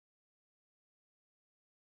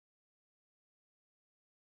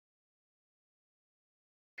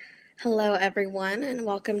Hello, everyone, and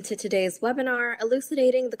welcome to today's webinar,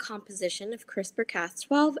 Elucidating the Composition of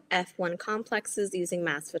CRISPR-Cas12f1 Complexes Using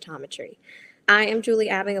Mass Photometry. I am Julie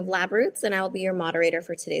Abbing of LabRoots, and I will be your moderator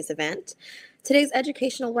for today's event. Today's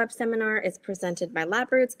educational web seminar is presented by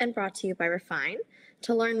LabRoots and brought to you by REFEYN.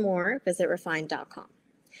 To learn more, visit refeyn.com.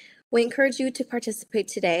 We encourage you to participate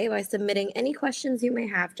today by submitting any questions you may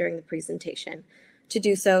have during the presentation. To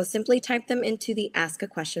do so, simply type them into the Ask a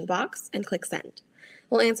Question box and click Send.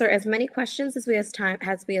 We'll answer as many questions as we have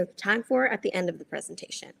time for at the end of the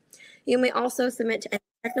presentation. You may also submit any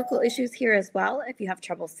technical issues here as well if you have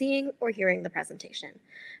trouble seeing or hearing the presentation.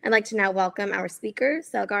 I'd like to now welcome our speaker,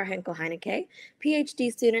 Selgar Henkel-Heinecke,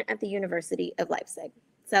 PhD student at the University of Leipzig.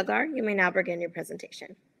 Selgar, you may now begin your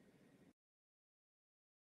presentation.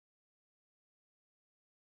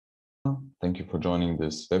 Thank you for joining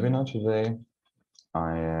this webinar today.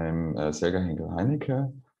 I am Selgar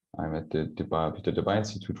Henkel-Heinecke. I'm at the Peter Debye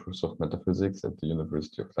Institute for Soft Metaphysics at the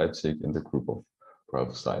University of Leipzig in the group of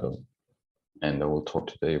Ralph Seidel. And I will talk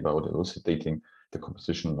today about elucidating the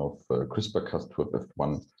composition of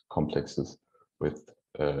CRISPR-Cas12f1 complexes with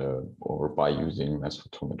or by using mass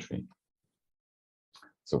photometry.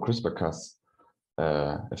 So CRISPR-Cas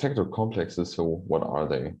effector complexes, so what are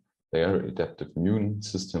they? They are adaptive immune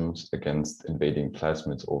systems against invading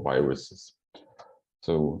plasmids or viruses.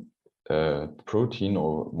 So protein,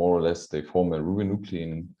 or more or less, they form a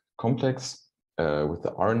ribonucleoprotein complex with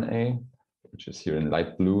the RNA, which is here in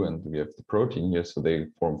light blue, and we have the protein here. So they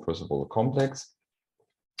form, first of all, a complex.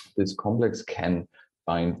 This complex can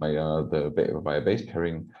bind via base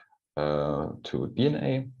pairing to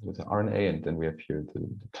DNA with the RNA, and then we have here the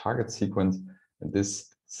target sequence. And this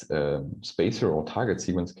spacer or target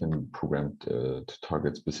sequence can be programmed to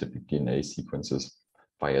target specific DNA sequences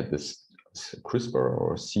via this CRISPR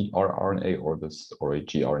or CRRNA or a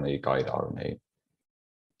gRNA guide RNA.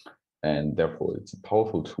 And therefore, it's a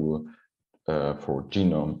powerful tool for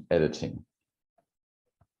genome editing.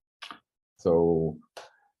 So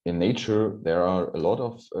in nature, there are a lot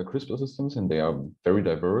of CRISPR systems, and they are very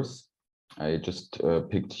diverse. I just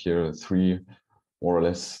picked here three, more or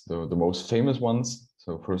less, the most famous ones.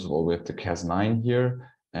 So first of all, we have the Cas9 here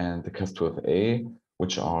and the Cas12a,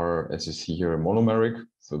 which are, as you see here, monomeric.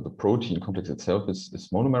 So the protein complex itself is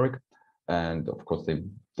monomeric. And of course, they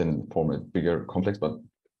then form a bigger complex, but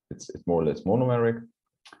it's more or less monomeric.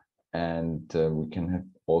 And we can have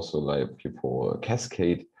also, like for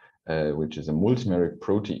Cascade, which is a multimeric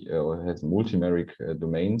protein, or has a multimeric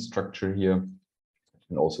domain structure here.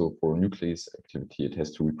 And also for nuclease activity, it has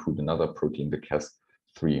to recruit another protein, the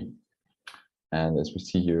Cas3. And as we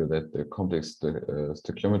see here, that the complex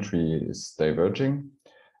stoichiometry is diverging.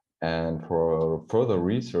 And for further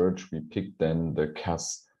research, we picked then the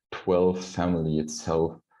Cas12 family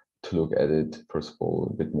itself to look at it, first of all,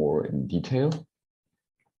 a bit more in detail.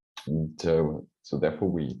 And so therefore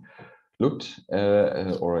we looked,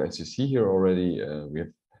 or as you see here already, we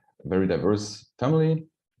have a very diverse family.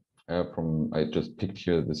 I just picked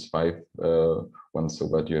here this 5 ones, so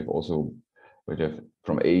but you have also, you have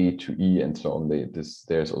from A to E and so on.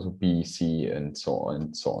 There's also B, C, and so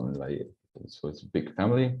on. Like, so it's a big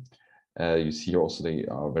family. You see also they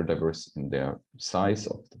are very diverse in their size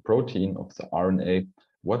of the protein, of the RNA,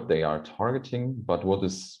 what they are targeting. But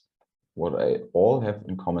what I all have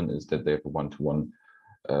in common is that they have a one-to-one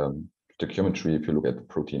stoichiometry if you look at the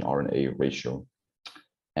protein-RNA ratio.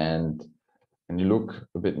 And when you look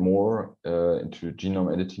a bit more into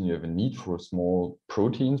genome editing, you have a need for small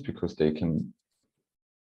proteins because they can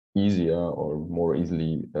easier or more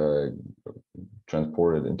easily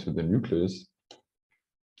transported into the nucleus.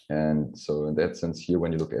 And so in that sense here,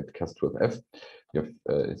 when you look at Cas12f, you have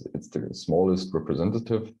it's the smallest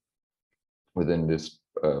representative within this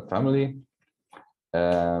family.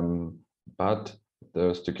 But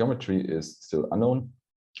the stoichiometry is still unknown,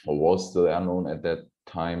 or was still unknown at that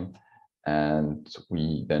time. And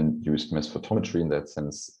we then used mass photometry in that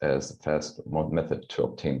sense as a fast method to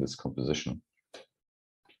obtain this composition.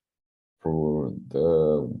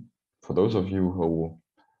 For those of you who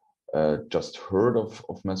just heard of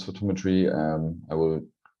mass photometry, I will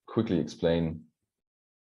quickly explain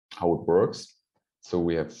how it works. So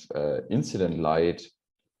we have incident light,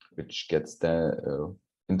 which gets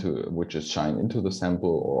which is shined into the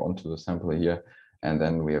sample or onto the sample here, and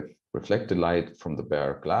then we have reflected light from the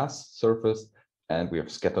bare glass surface, and we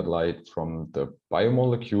have scattered light from the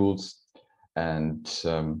biomolecules, and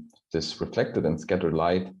this reflected and scattered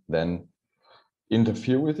light then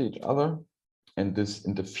interfere with each other, and this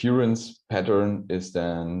interference pattern is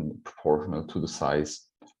then proportional to the size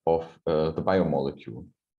of the biomolecule.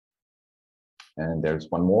 And there's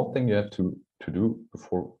one more thing you have to do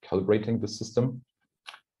before calibrating the system.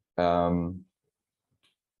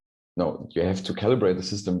 No, you have to calibrate the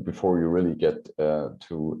system before you really get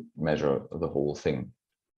to measure the whole thing.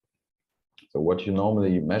 So what you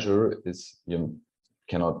normally measure is, you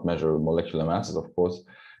cannot measure molecular masses, of course.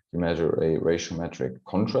 You measure a ratiometric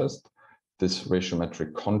contrast. This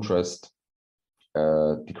ratiometric contrast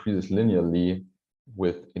decreases linearly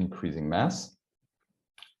with increasing mass.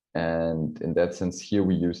 And in that sense, here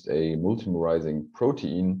we used a multimerizing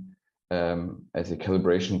protein as a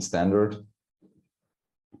calibration standard.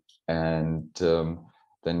 And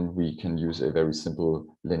then we can use a very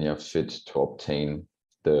simple linear fit to obtain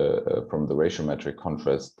the from the ratiometric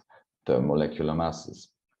contrast the molecular masses.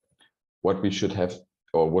 What we should have,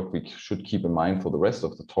 or what we should keep in mind for the rest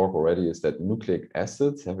of the talk already, is that nucleic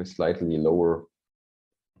acids have a slightly lower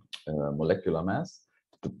molecular mass.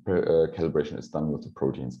 The calibration is done with the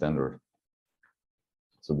protein standard.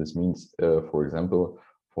 So this means, for example,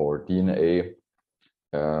 for DNA,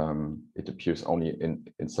 it appears only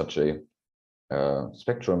in such a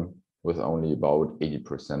spectrum with only about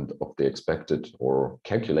 80% of the expected or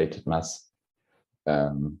calculated mass.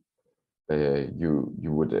 You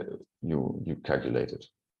calculate it.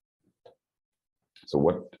 So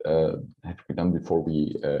what have we done before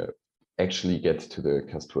we actually get to the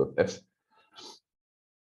Cas12f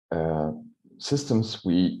systems?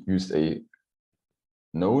 We used a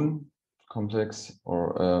known complex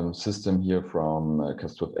or system here from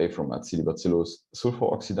Cas12a from Acetylbacillus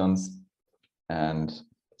sulfooxidans. And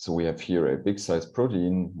so we have here a big size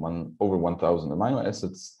protein, over 1000 amino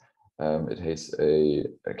acids. It has a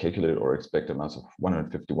calculated or expected mass of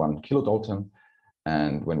 151 kilodalton.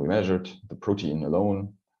 And when we measured the protein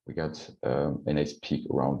alone, we got a nice peak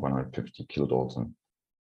around 150 kilodalton.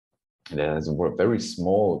 And it has a very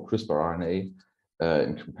small CRISPR RNA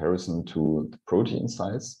in comparison to the protein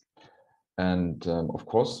size. And of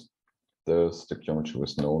course, the stoichiometry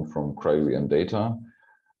was known from cryo-EM data.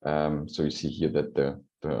 So you see here that the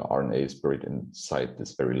RNA is buried inside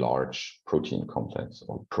this very large protein complex,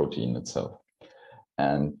 or protein itself.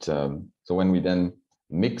 And so when we then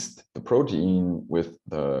mixed the protein with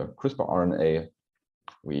the CRISPR RNA,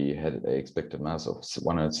 we had an expected mass of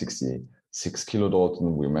 166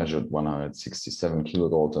 kilodalton. We measured 167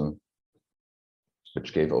 kilodalton,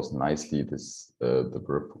 which gave us nicely this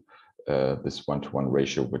this 1-to-1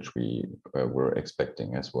 ratio, which we were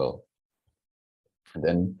expecting as well. And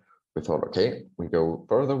then we thought, okay, we go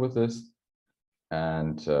further with this,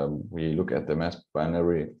 and we look at the mass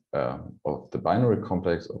binary of the binary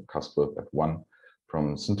complex of Cas12f1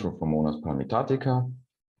 from Synthrophomonas palmitatica.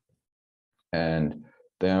 And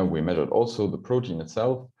there we measured also the protein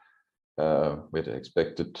itself with an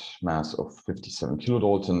expected mass of 57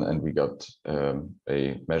 kilodalton, and we got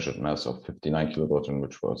a measured mass of 59 kilodalton,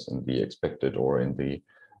 which was in the expected, or in the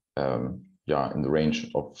in the range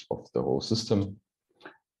of the whole system.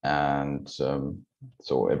 And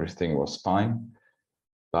so everything was fine.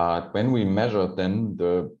 But when we measured then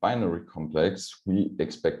the binary complex, we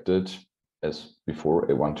expected, as before,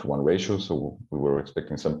 a 1-to-1 ratio. So we were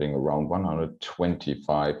expecting something around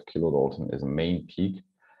 125 kilodalton as a main peak.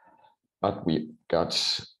 But we got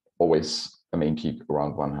always a main peak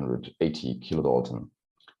around 180 kilodalton.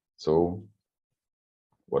 So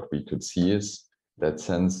what we could see is, in that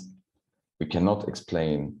sense, we cannot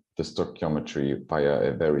explain the stoichiometry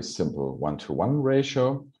via a very simple 1-to-1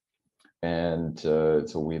 ratio. And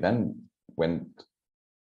so we then went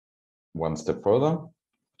one step further.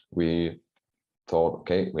 We thought,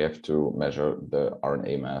 okay, we have to measure the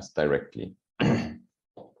RNA mass directly. In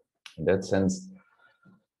that sense,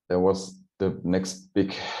 there was the next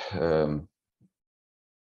big,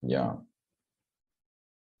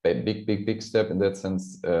 big step in that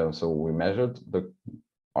sense. So we measured the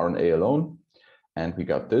RNA alone, and we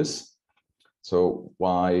got this. So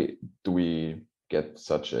why do we get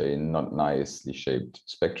such a not nicely shaped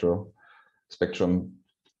spectrum? So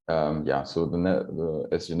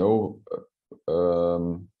as you know,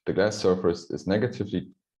 the glass surface is negatively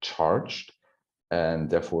charged, and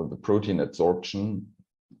therefore the protein adsorption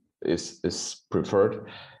is preferred.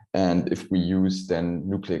 And if we use then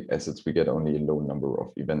nucleic acids, we get only a low number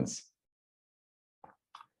of events.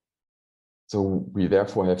 So we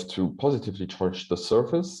therefore have to positively charge the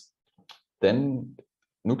surface. Then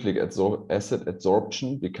nucleic acid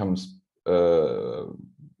adsorption becomes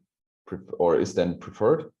is then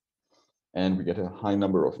preferred, and we get a high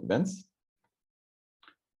number of events.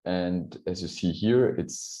 And as you see here,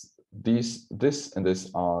 it's this and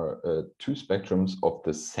this are two spectrums of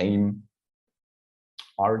the same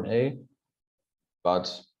RNA,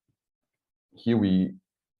 but here we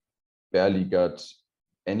barely got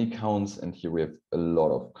any counts, and here we have a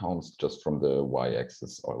lot of counts just from the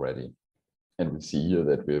y-axis already. And we see here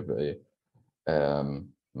that we have a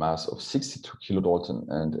mass of 62 kilodalton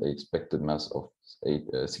and an expected mass of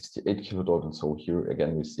 68 kilodalton. So here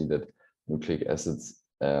again, we see that nucleic acids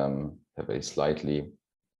have a slightly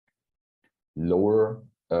lower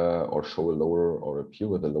or show a lower or appear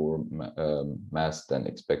with a lower mass than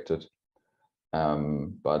expected.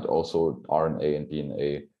 But also RNA and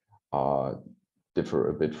DNA differ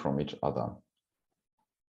a bit from each other.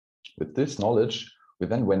 With this knowledge, we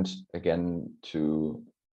then went again to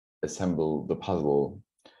assemble the puzzle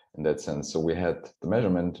in that sense. So we had the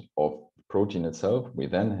measurement of the protein itself, we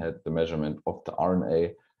then had the measurement of the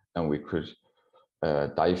RNA, and we could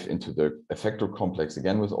dive into the effector complex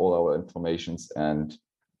again with all our informations. And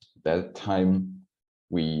that time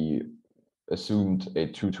we assumed a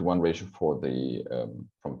 2-to-1 ratio for the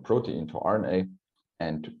from protein to RNA,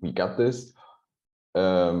 and we got this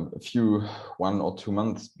a few 1 or 2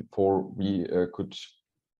 months before we could,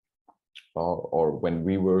 or when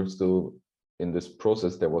we were still in this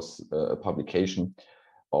process. There was a publication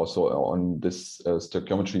also on this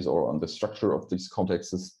stoichiometries or on the structure of these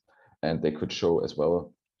complexes, and they could show as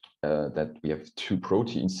well that we have 2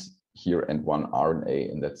 proteins here and 1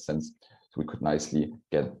 RNA in that sense. So we could nicely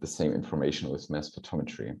get the same information with mass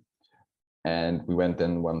photometry. And we went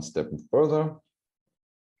then one step further.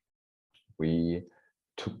 We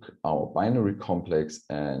took our binary complex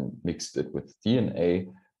and mixed it with DNA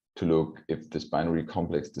to look if this binary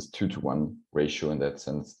complex, this 2-to-1 ratio in that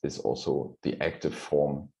sense, is also the active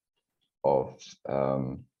form of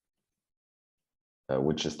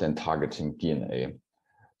which is then targeting DNA.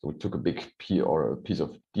 So we took a big piece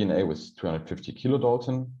of DNA with 250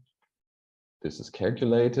 kilodalton. This is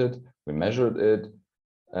calculated. We measured it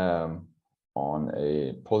on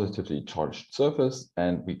a positively charged surface,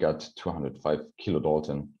 and we got 205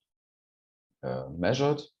 kilodalton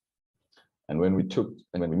measured. And when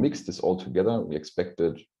we mixed this all together, we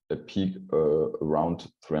expected a peak around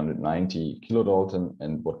 390 kilodalton,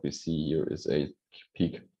 and what we see here is a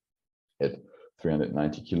peak at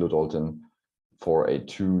 390 kilodalton for a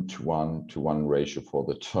 2-to-1 ratio for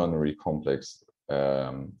the ternary complex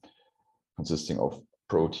consisting of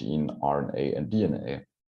protein, RNA, and DNA,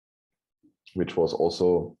 which was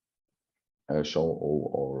also shown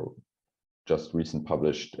or just recently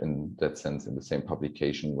published in that sense in the same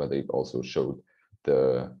publication, where they also showed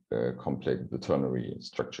the complex, the ternary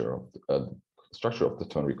structure of the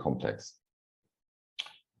ternary complex.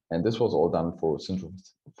 And this was all done for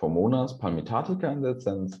Syntrophomonas palmitatica in that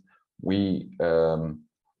sense. We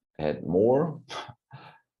had more,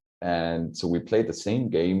 and so we played the same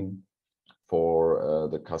game for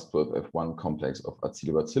the Cas12f1 complex of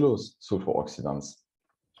Acetobacillus sulfooxidans.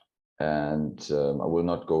 And I will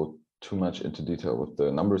not go too much into detail with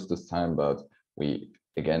the numbers this time, but we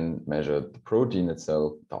again measured the protein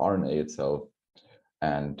itself, the RNA itself,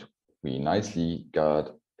 and we nicely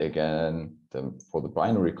got again for the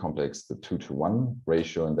binary complex the 2-to-1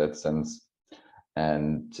 ratio in that sense.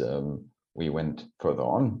 And we went further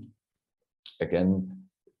on, again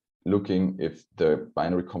looking if the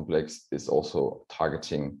binary complex is also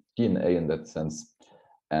targeting DNA in that sense.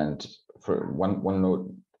 And for one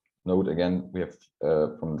note again, we have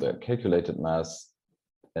from the calculated mass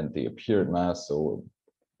and the appeared mass, so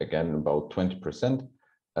again about 20%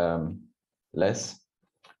 less.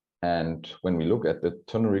 And when we look at the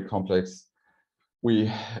ternary complex,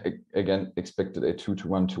 we again expected a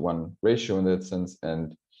 2-to-1 ratio in that sense,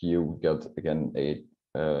 and here we got again a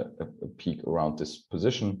peak around this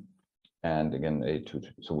position, and again a 2.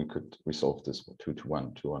 So we could resolve this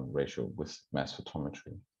 2-to-1 ratio with mass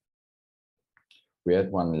photometry. We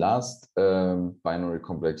had one last binary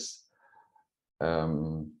complex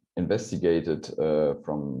investigated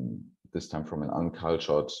from this time from an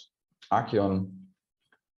uncultured archaeon,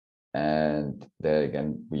 and there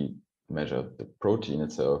again we measured the protein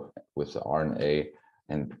itself with the RNA,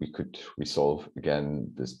 and we could resolve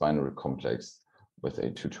again this binary complex with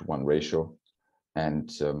a 2-to-1 ratio.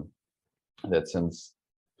 And in that sense,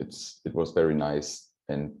 it was very nice.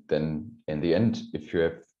 And then in the end, if you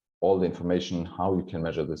have all the information how you can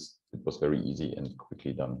measure this, it was very easy and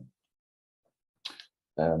quickly done.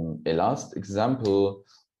 A last example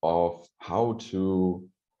of how to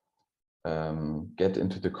get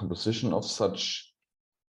into the composition of such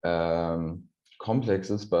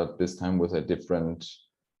complexes, but this time with a different,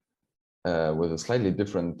 with a slightly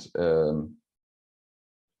different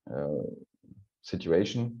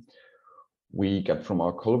situation. We got from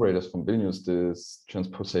our collaborators from Vilnius this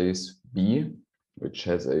transposase B, which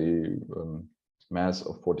has a mass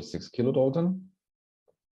of 46 kilodalton.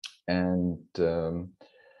 And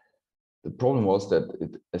the problem was that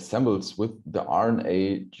it assembles with the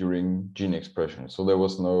RNA during gene expression. So there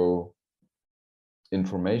was no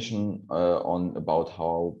information about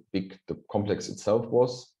how big the complex itself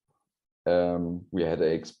was. We had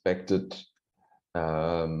an expected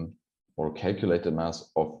or calculated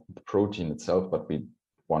mass of the protein itself, but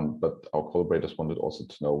our collaborators wanted also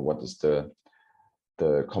to know what is the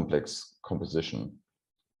complex composition.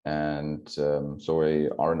 And so a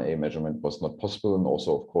RNA measurement was not possible, and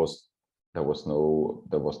also, of course, there was no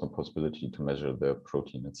possibility to measure the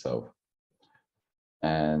protein itself.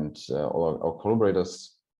 And all our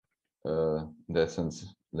collaborators, in that sense,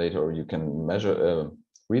 later you can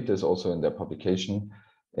read this also in their publication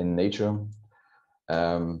in Nature.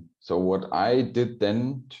 So what I did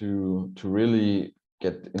then to really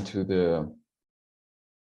get into the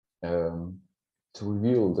to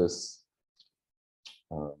reveal this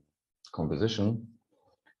composition,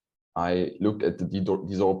 I looked at the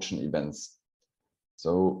desorption events.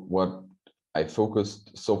 So what I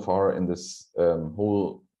focused so far in this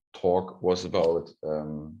whole talk was about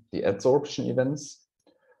the adsorption events,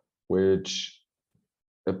 which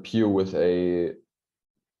appear with a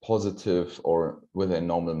positive or with a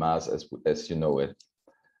normal mass as you know it.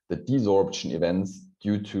 The desorption events,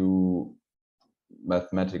 due to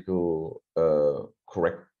mathematical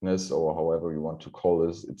correctness, or however you want to call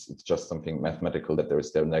this, it's just something mathematical that there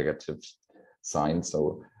is their negative sign.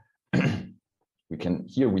 So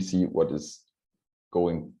we see what is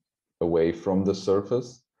going away from the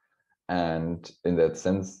surface, and in that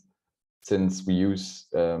sense, since we use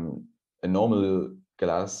a normal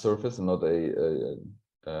glass surface and not a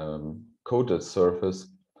coated surface,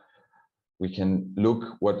 we can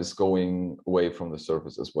look what is going away from the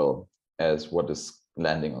surface as well as what is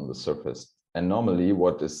landing on the surface. And normally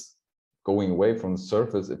what is going away from the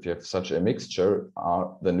surface, if you have such a mixture,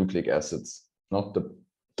 are the nucleic acids, not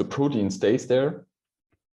the protein stays there.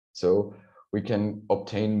 So we can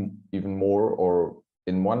obtain even more, or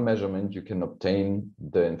in one measurement, you can obtain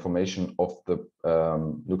the information of the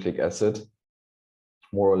nucleic acid,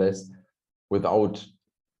 more or less, without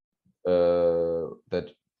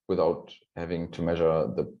having to measure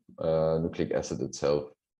the nucleic acid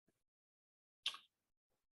itself.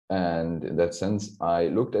 And in that sense, I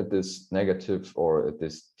looked at this negative or at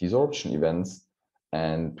this desorption events,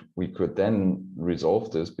 and we could then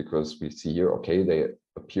resolve this because we see here, okay, they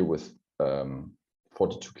appear with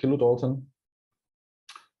 42 kilodalton.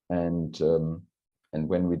 And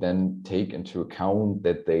when we then take into account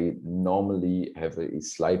that they normally have a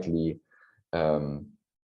slightly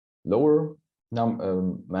lower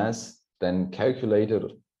mass than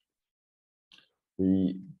calculated,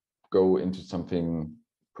 we go into something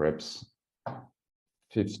perhaps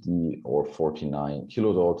 50 or 49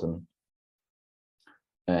 kilodalton.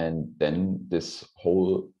 And then this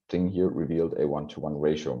whole thing here revealed a 1-to-1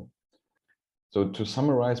 ratio. So to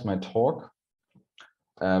summarize my talk,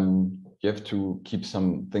 you have to keep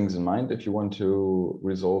some things in mind if you want to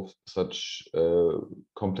resolve such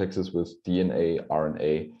complexes with DNA,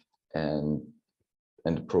 RNA,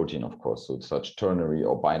 and protein, of course, so such ternary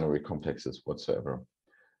or binary complexes whatsoever.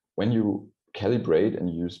 When you calibrate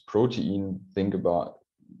and use protein, think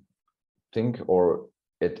or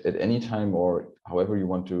at any time, or however you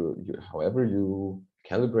want to, however you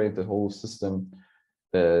calibrate the whole system,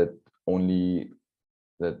 that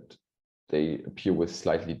they appear with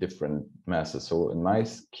slightly different masses. So in my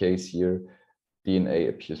case here, DNA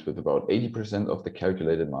appears with about 80% of the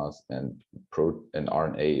calculated mass, and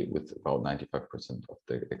RNA with about 95% of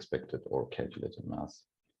the expected or calculated mass.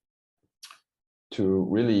 To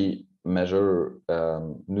really measure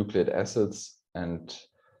nucleic acids and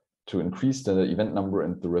to increase the event number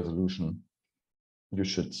and the resolution, you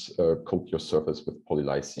should coat your surface with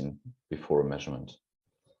polylysine before a measurement.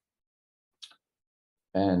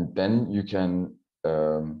 And then you can,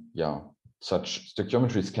 such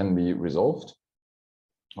stoichiometries can be resolved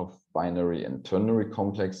of binary and ternary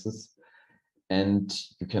complexes. And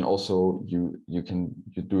you can also, you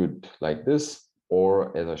do it like this,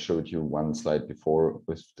 or as I showed you one slide before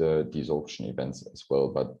with the desorption events as well.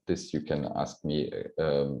 But this you can ask me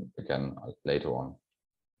again later on.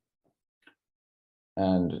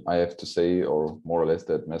 And I have to say, or more or less,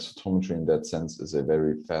 that mass photometry in that sense is a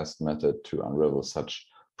very fast method to unravel such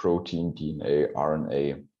protein, DNA,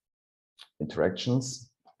 RNA interactions.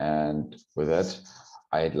 And with that,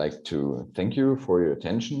 I'd like to thank you for your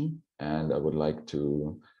attention. And I would like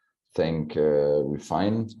to thank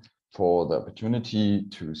REFEYN for the opportunity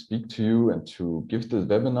to speak to you and to give this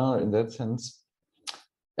webinar in that sense.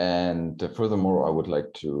 And furthermore, I would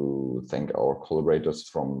like to thank our collaborators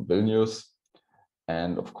from Vilnius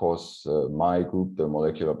And of course, my group, the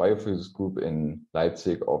molecular biophysics group in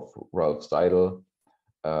Leipzig of Ralph Steidl,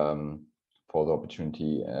 for the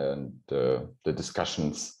opportunity and the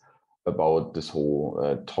discussions about this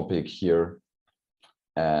whole topic here.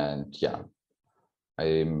 And yeah,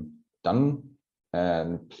 I'm done,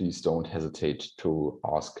 and please don't hesitate to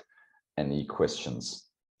ask any questions.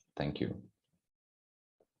 Thank you.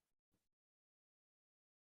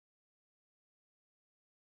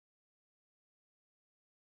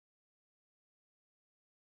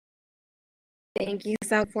 Thank you for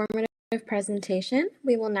that informative presentation.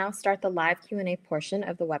 We will now start the live Q&A portion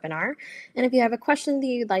of the webinar. And if you have a question that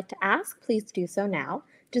you'd like to ask, please do so now.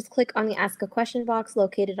 Just click on the Ask a Question box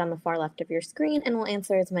located on the far left of your screen, and we'll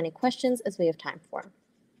answer as many questions as we have time for.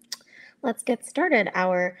 Let's get started.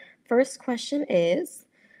 Our first question is,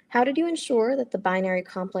 how did you ensure that the binary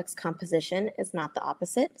complex composition is not the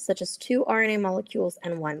opposite, such as 2 RNA molecules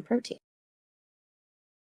and 1 protein?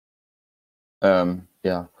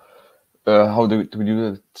 Yeah. How do we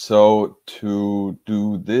do that? So to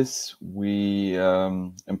do this, we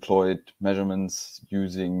employed measurements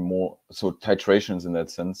using so titrations in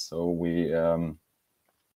that sense. So we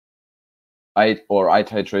I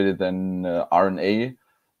titrated then RNA,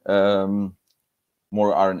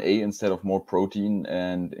 more RNA instead of more protein,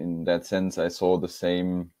 and in that sense, I saw the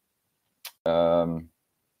same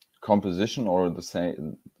composition, or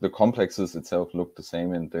the complexes itself looked the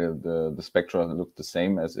same, and the spectra looked the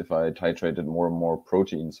same as if I titrated more and more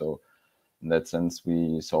protein. So in that sense,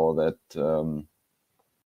 we saw that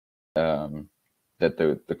that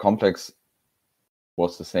the complex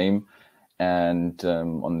was the same. And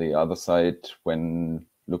on the other side, when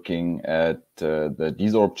looking at the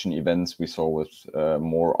desorption events we saw with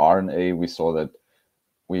more RNA, we saw that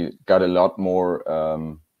we got a lot more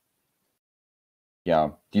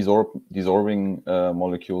desorbing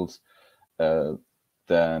molecules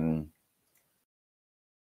than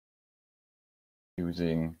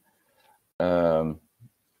using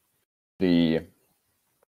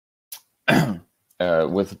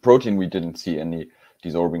with protein. We didn't see any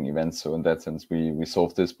desorbing events. So in that sense, we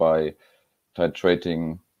solved this by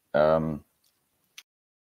titrating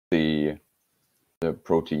the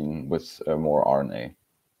protein with more RNA.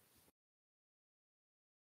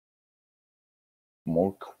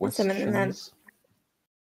 More questions?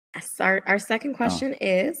 Yes, our second question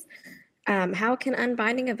is, how can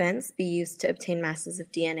unbinding events be used to obtain masses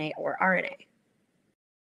of DNA or RNA?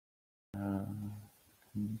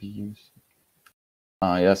 Be used.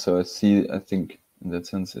 Yeah, so I think in that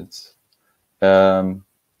sense it's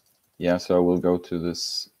yeah, so I will go to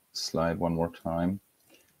this slide one more time.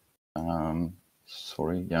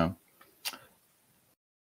 Sorry, yeah.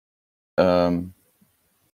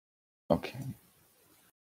 Okay.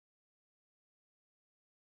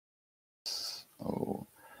 So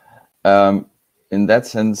in that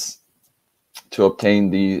sense, to obtain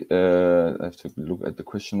the I have to look at the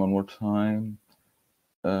question one more time.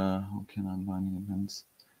 How can unbinding events?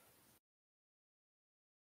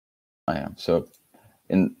 Yeah, so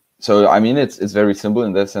I mean, it's very simple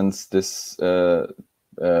in that sense. This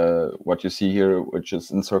what you see here, which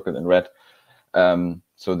is encircled in red.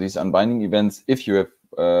 So these unbinding events, if you have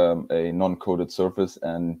a non-coded surface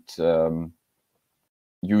and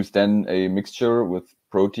use then a mixture with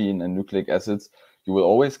protein and nucleic acids, you will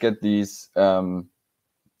always get these high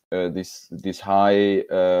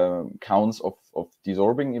counts of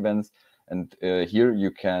desorbing events. And here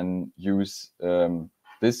you can use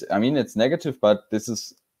this. I mean, it's negative, but this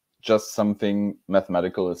is just something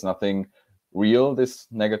mathematical. It's nothing real, this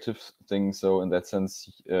negative thing. So in that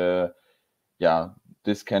sense, yeah,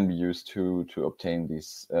 this can be used to obtain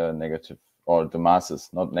these negative, or the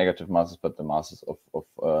masses, not negative masses, but the masses of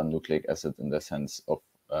nucleic acid in the sense of,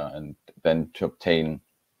 and then to obtain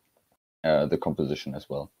the composition as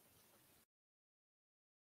well.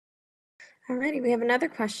 Alrighty, we have another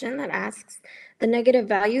question that asks, the negative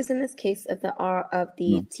values in this case of the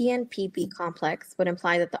TNPB complex would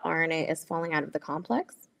imply that the RNA is falling out of the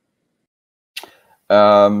complex?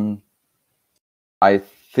 I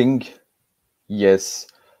think yes.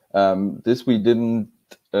 This we didn't,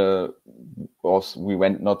 we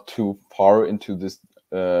went not too far into this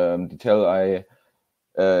detail.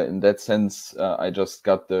 In that sense, I just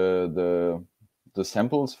got the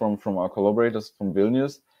samples from our collaborators from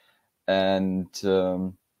Vilnius. And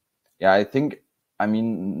yeah, I think, I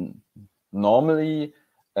mean, normally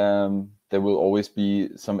there will always be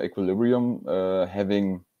some equilibrium,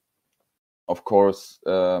 having, of course,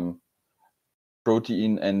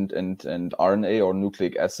 protein and RNA or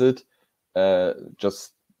nucleic acid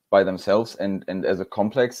just by themselves and as a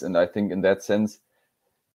complex. And I think in that sense,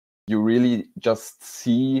 you really just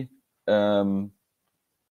see the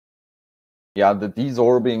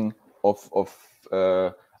desorbing of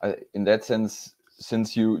in that sense,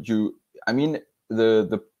 since I mean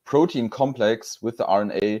the protein complex with the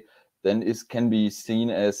RNA then can be seen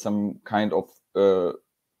as some kind of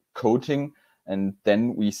coating, and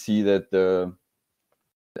then we see that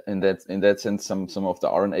in that sense some of the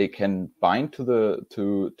RNA can bind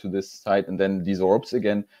to this site and then desorbs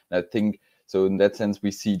again. And I think so in that sense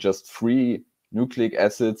we see just free nucleic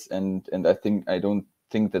acids, and I don't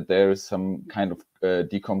think that there is some kind of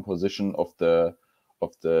decomposition of the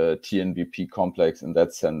TNVP complex in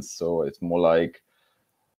that sense. So it's more like,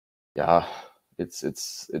 yeah,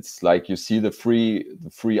 it's like you see the free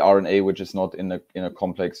RNA which is not in a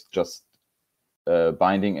complex, just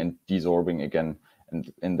binding and desorbing again.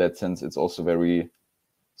 And in that sense, it's also very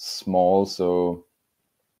small, so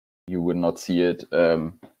you would not see it.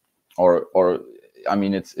 Or I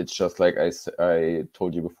mean, it's just like I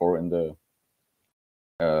told you before in the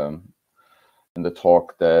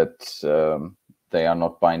talk that they are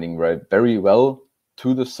not binding very well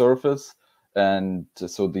to the surface, and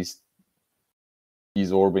so this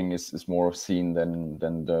desorbing is more seen than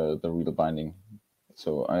the real binding.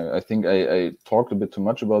 So I think I talked a bit too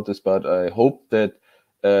much about this, but I hope that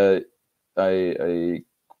I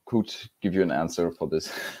could give you an answer for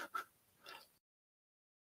this.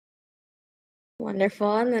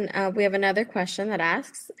 Wonderful. And then we have another question that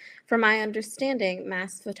asks, from my understanding,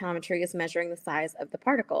 mass photometry is measuring the size of the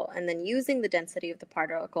particle and then using the density of the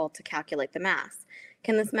particle to calculate the mass.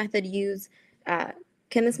 Can this method use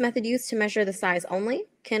to measure the size only?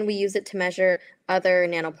 Can we use it to measure other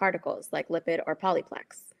nanoparticles like lipid or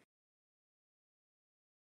polyplex?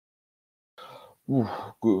 Ooh,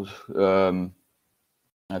 good.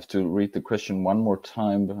 I have to read the question one more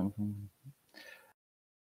time.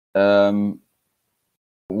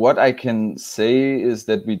 What I can say is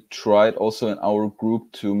that we tried also in our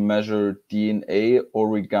group to measure DNA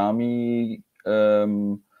origami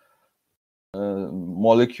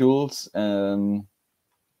molecules to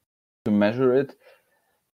measure it.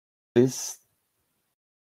 This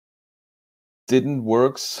didn't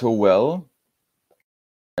work so well,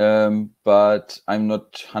 but I'm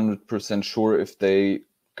not 100% sure if they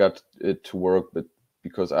got it to work. But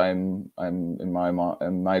because I'm in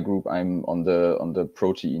my group, I'm on the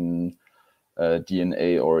protein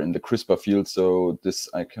DNA or in the CRISPR field, so this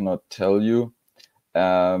I cannot tell you.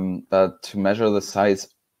 But to measure the size,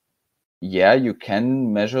 yeah, you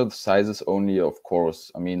can measure the sizes only, of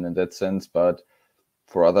course. I mean, in that sense, but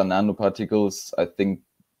for other nanoparticles, I think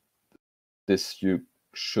this you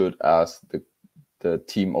should ask the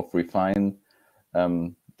team of REFEYN.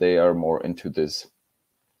 They are more into this.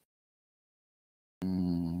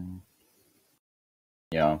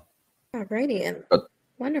 Yeah. Alrighty, But,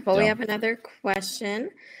 wonderful. yeah. We have another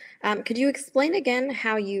question. Could you explain again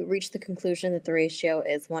how you reached the conclusion that the ratio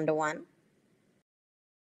is 1 to 1?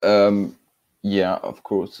 Yeah, of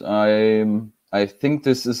course. I think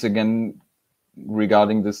this is again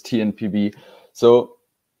regarding this TNPB. So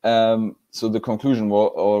the conclusion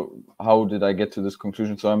was, or how did I get to this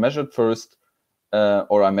conclusion? So I measured first,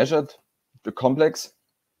 or I measured the complex,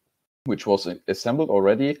 which was assembled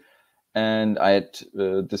already, and I had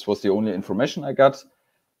this was the only information I got,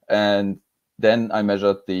 and then I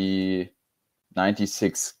measured the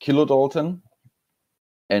 96 kilodalton,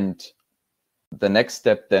 and the next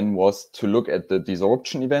step then was to look at the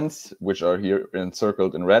desorption events, which are here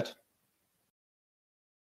encircled in red,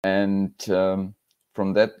 and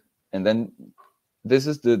from that, and then this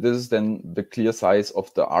is then the clear size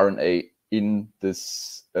of the RNA in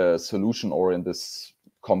this solution or in this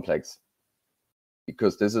complex,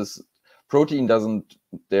 because this is protein doesn't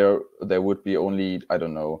there would be only, I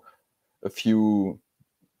don't know, a few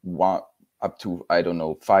up to, I don't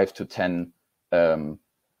know, 5 to 10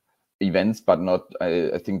 events, but not,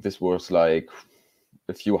 I think this was like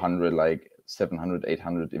a few hundred, like 700,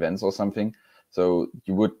 800 events or something. So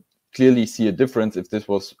you would clearly see a difference if this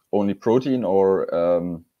was only protein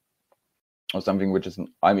or something which is,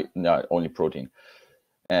 I mean, only protein.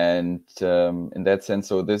 And in that sense,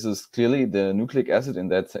 so this is clearly the nucleic acid in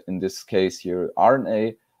this case here,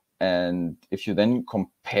 RNA. And if you then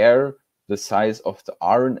compare the size of the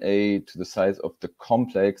RNA to the size of the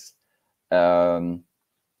complex, and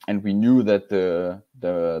we knew that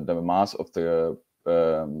the mass of the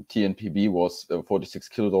TNPB was 46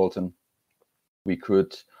 kilodalton,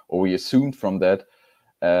 we assumed from that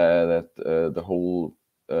that the whole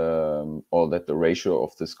or that the ratio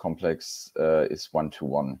of this complex is 1 to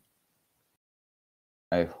 1.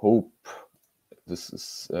 I hope this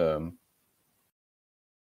is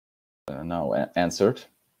now answered.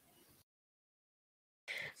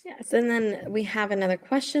 Yes, and then we have another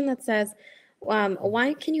question that says,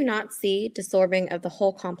 why can you not see desorbing of the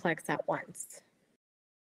whole complex at once?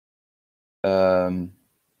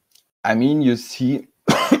 I mean, you see,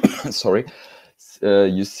 sorry,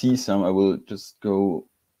 you see some. I will just go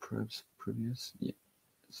previous. Yeah,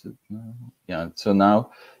 yeah. So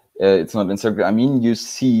now it's not in circle. I mean, you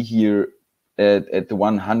see here at the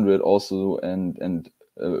 100 also, and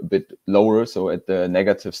a bit lower, so at the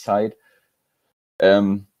negative side.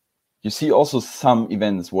 You see also some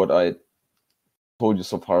events, what I told you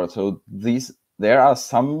so far. So there are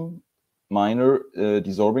some minor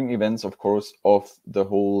desorbing events, of course, of the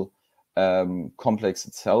whole complex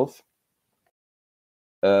itself.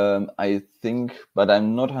 I think, but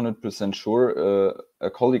I'm not 100% sure. A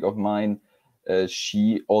colleague of mine,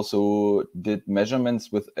 she also did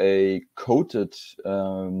measurements with a coated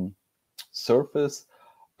surface,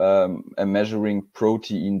 measuring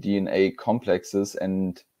protein DNA complexes,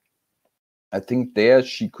 and I think there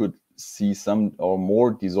she could see some or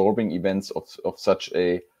more desorbing events of such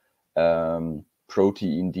a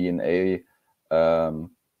protein DNA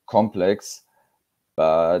complex,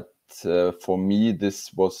 but for me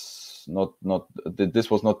this was not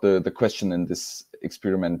the question in this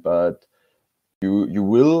experiment. But you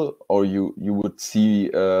will, or you would see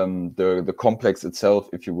the complex itself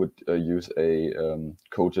if you would use a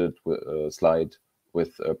coated slide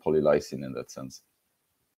with polylysine in that sense.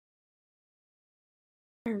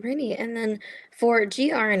 Alrighty, and then for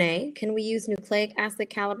gRNA, can we use nucleic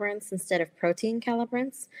acid calibrants instead of protein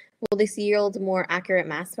calibrants? Will this yield more accurate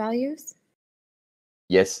mass values?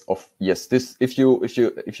 Yes, yes. This, if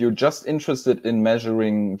you're just interested in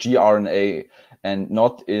measuring gRNA and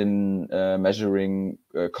not in measuring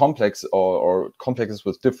complex or complexes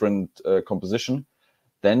with different composition,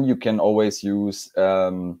 then you can always use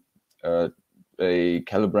a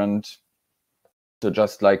calibrant. So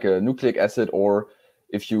just like a nucleic acid, or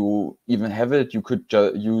if you even have it, you could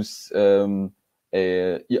use a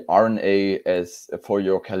RNA as for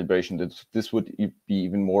your calibration. This would be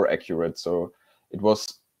even more accurate. So it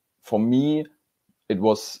was, for me, it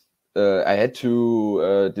was I had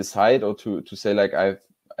to decide, or to say like I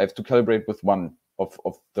have to calibrate with one of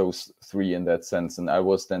those three in that sense. And I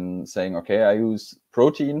was then saying, okay, I use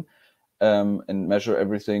protein and measure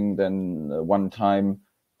everything then one time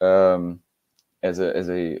as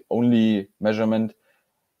a only measurement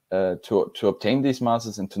to obtain these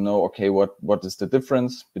masses, and to know, okay, what is the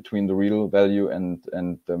difference between the real value and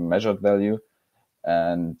the measured value.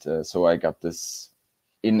 And so I got this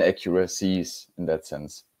inaccuracies in that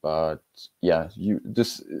sense. But yeah,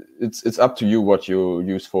 it's up to you what you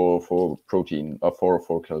use for protein or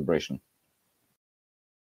for calibration.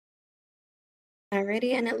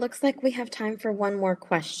 Alrighty, and it looks like we have time for one more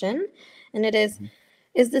question, and it is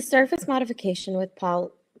the surface modification with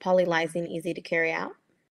polylysine easy to carry out?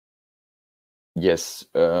 Yes,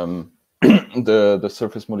 the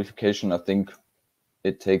surface modification, I think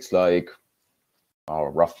it takes like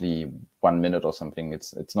roughly 1 minute or something.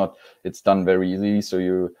 It's done very easily. So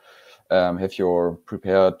you have your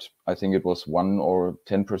prepared, I think it was 1 or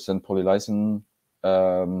 10% polylysine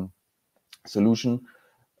solution.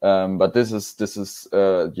 But this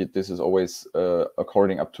is always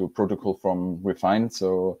according up to a protocol from REFEYN'S.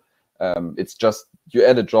 So it's just you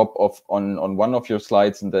add a drop on one of your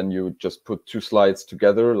slides, and then you just put two slides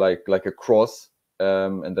together like a cross,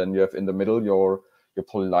 and then you have in the middle your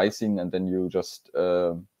polylysine, and then you just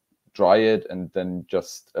dry it, and then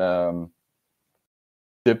just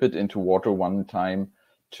dip it into water one time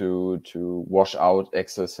to wash out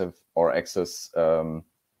excess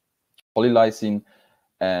polylysine,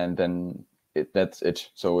 and then that's it.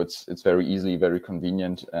 So it's very easy, very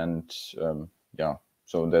convenient, and yeah.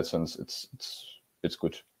 So in that sense, it's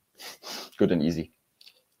good, good and easy.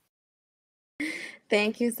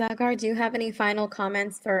 Thank you, Selgar. Do you have any final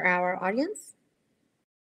comments for our audience?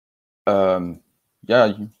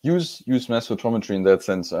 Yeah, use mass photometry in that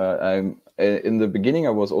sense. I'm in the beginning,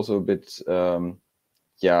 I was also a bit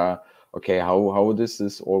yeah, okay, how this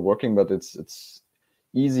is all working, but it's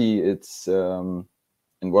easy. It's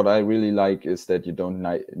and what I really like is that you don't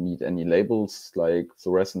need any labels like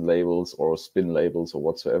fluorescent labels or spin labels or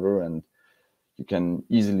whatsoever, and you can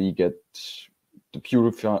easily get the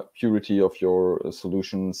purity of your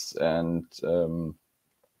solutions, and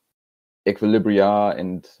equilibria,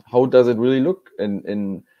 and how does it really look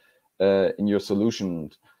in your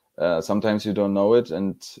solution. Sometimes you don't know it,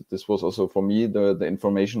 and this was also for me, the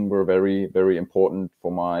information were very, very important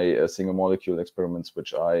for my single molecule experiments,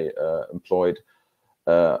 which I employed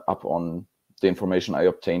up on the information I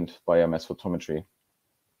obtained via mass photometry.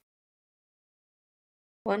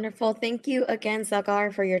 Wonderful. Thank you again,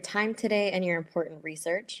 Selgar, for your time today and your important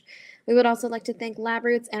research. We would also like to thank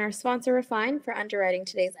LabRoots and our sponsor, Refine, for underwriting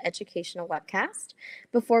today's educational webcast.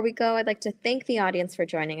 Before we go, I'd like to thank the audience for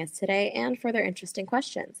joining us today and for their interesting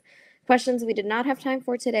questions. Questions we did not have time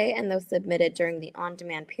for today and those submitted during the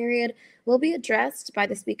on-demand period will be addressed by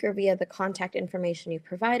the speaker via the contact information you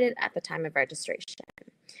provided at the time of registration.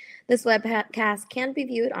 This webcast can be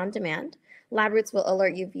viewed on demand. LabRoots will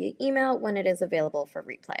alert you via email when it is available for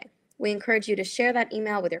replay. We encourage you to share that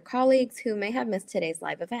email with your colleagues who may have missed today's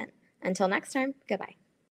live event. Until next time, goodbye.